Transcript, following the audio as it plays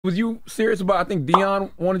Was you serious about? I think Deion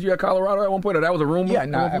wanted you at Colorado at one point, or that was a rumor. Yeah,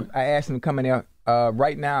 no, I asked him to come in there.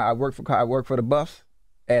 Right now, I work for the Buffs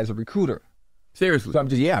as a recruiter. Seriously? So I'm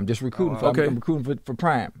just recruiting. Oh, okay. I'm recruiting for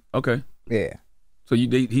Prime. Okay. Yeah. So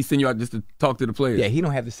he sent you out just to talk to the players? Yeah, he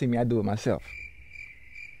don't have to see me. I do it myself.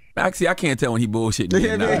 Actually, I can't tell when he bullshitting.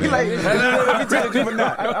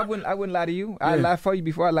 I wouldn't lie to you. I lie for you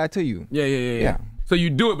before I lie to you. Yeah. So you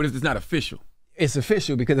do it, but it's not official. It's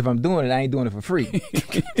official because if I'm doing it, I ain't doing it for free.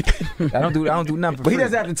 I don't do nothing for free. But he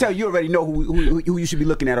doesn't have to tell you. You already know who you should be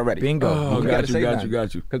looking at already. Bingo. Oh, got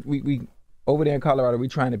you. Because we over there in Colorado, we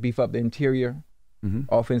trying to beef up the interior,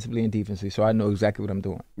 offensively and defensively. So I know exactly what I'm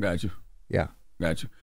doing. Got you. Yeah. Got you.